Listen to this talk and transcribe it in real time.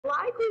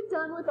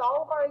done with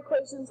all of our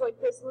equations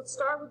like this, let's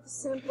start with the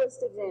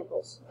simplest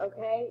examples,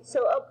 okay?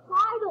 So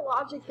apply the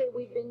logic that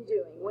we've been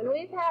doing. When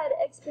we've had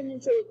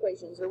exponential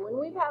equations or when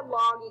we've had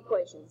log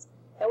equations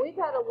and we've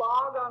had a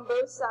log on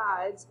both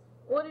sides,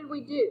 what did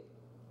we do?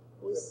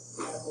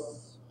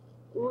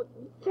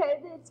 Okay,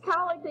 it's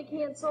kind of like they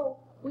cancel.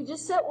 We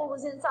just set what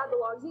was inside the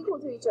logs equal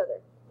to each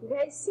other.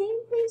 Okay,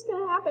 same thing's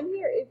going to happen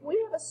here. If we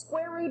have a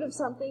square root of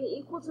something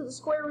equal to the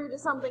square root of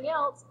something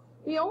else,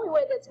 the only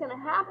way that's going to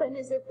happen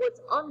is if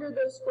what's under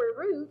those square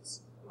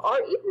roots are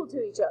equal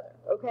to each other,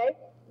 okay?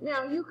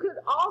 Now, you could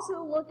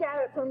also look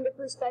at it from the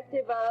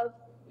perspective of,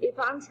 if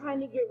I'm trying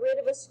to get rid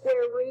of a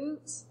square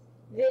root,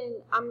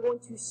 then I'm going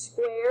to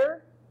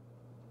square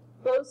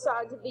both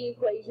sides of the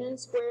equation.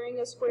 Squaring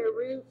a square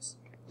root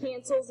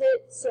cancels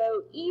it.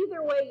 So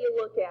either way you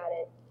look at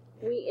it,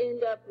 we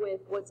end up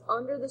with what's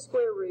under the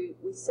square root.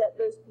 We set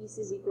those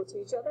pieces equal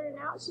to each other, and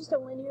now it's just a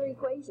linear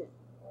equation,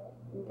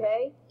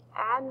 okay?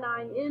 Add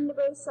 9n to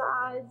both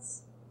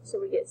sides,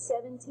 so we get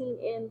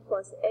 17n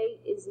plus 8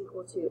 is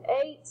equal to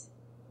 8.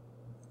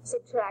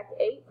 Subtract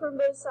 8 from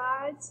both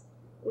sides,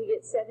 we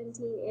get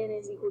 17n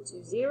is equal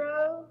to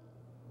 0.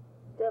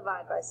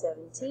 Divide by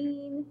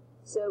 17,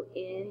 so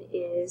n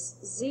is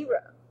 0.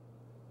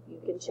 You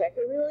can check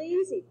it really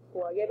easy.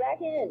 Plug it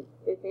back in.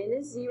 If n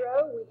is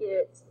 0, we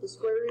get the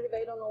square root of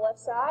 8 on the left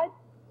side.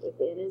 If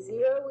n is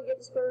 0, we get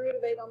the square root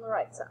of 8 on the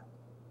right side.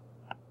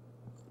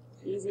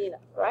 Easy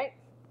enough, right?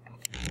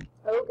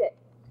 Okay,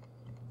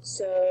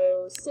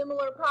 so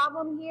similar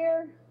problem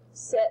here.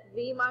 Set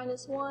v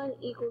minus 1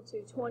 equal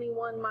to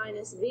 21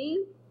 minus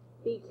v.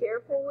 Be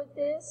careful with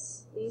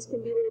this. These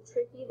can be a little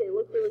tricky. They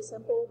look really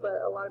simple,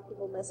 but a lot of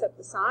people mess up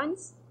the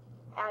signs.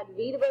 Add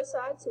v to both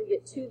sides, so we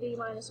get 2v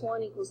minus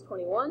 1 equals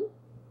 21.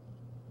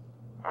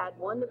 Add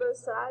 1 to both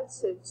sides,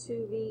 so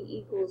 2v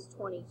equals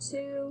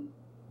 22.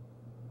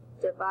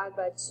 Divide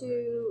by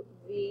 2,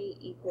 v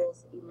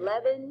equals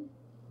 11.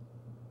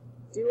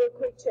 Do a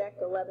quick check.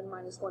 11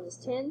 minus 1 is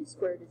 10.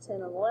 Square root of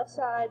 10 on the left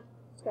side.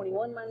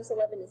 21 minus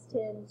 11 is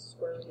 10.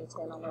 Square root of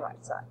 10 on the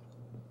right side.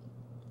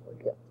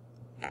 There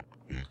we go.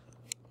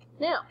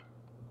 Now,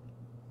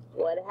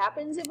 what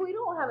happens if we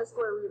don't have a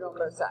square root on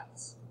both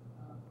sides?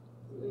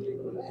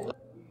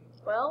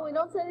 Well, we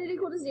don't set it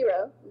equal to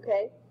 0,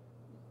 okay?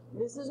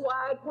 This is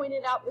why I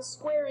pointed out the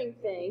squaring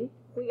thing.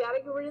 We got to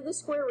get rid of the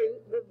square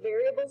root. The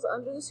variable's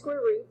under the square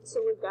root,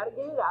 so we've got to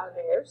get it out of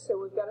there. So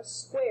we've got to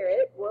square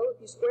it. Well, if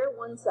you square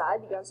one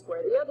side, you've got to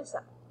square the other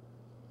side.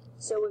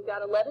 So we've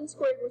got 11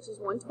 squared, which is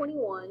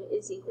 121,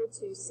 is equal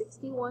to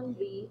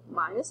 61v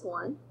minus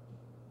 1.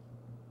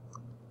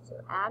 So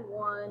add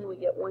 1, we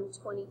get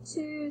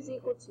 122 is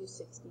equal to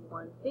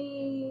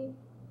 61v.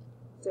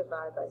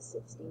 Divide by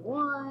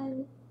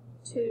 61.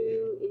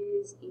 2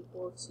 is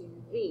equal to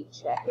v.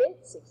 Check it.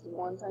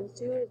 61 times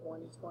 2 is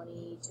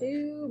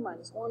 122.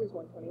 Minus 1 is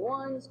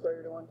 121. Square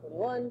root of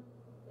 121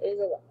 is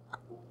 11.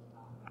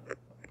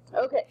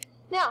 Okay.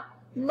 Now,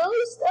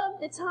 most of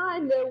the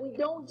time, though, we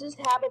don't just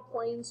have a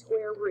plain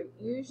square root.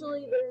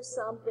 Usually there's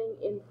something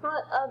in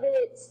front of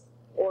it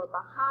or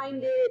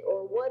behind it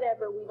or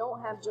whatever. We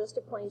don't have just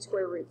a plain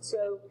square root.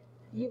 So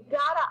you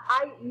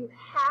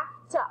have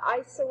to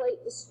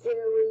isolate the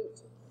square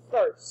root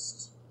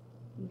first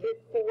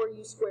before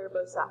you square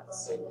both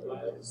sides.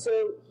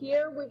 So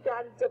here we've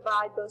got to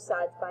divide both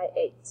sides by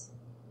 8.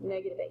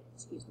 Negative 8,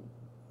 excuse me.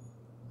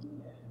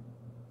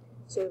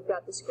 So we've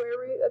got the square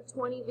root of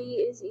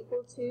 20v is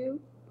equal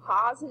to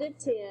positive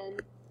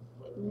 10.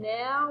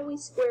 Now we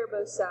square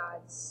both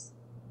sides.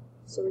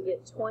 So we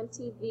get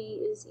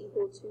 20v is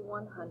equal to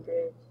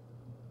 100.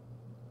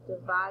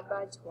 Divide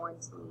by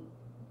 20.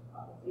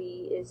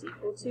 v is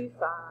equal to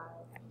 5.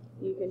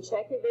 You can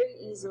check it very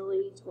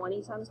easily.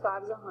 20 times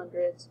 5 is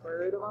 100. Square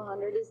root of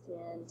 100 is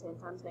 10. 10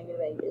 times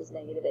negative 8 is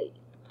negative 8.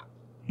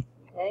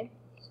 Okay?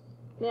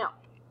 Now,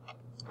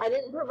 I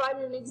didn't provide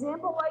an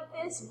example like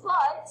this,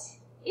 but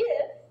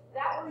if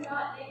that were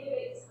not negative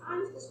 8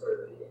 times the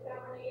square root, if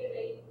that were negative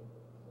 8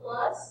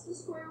 plus the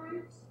square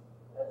root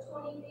of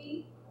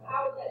 20v,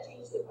 how would that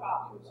change the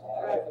problem?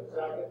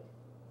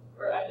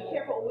 Right, be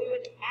careful. We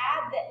would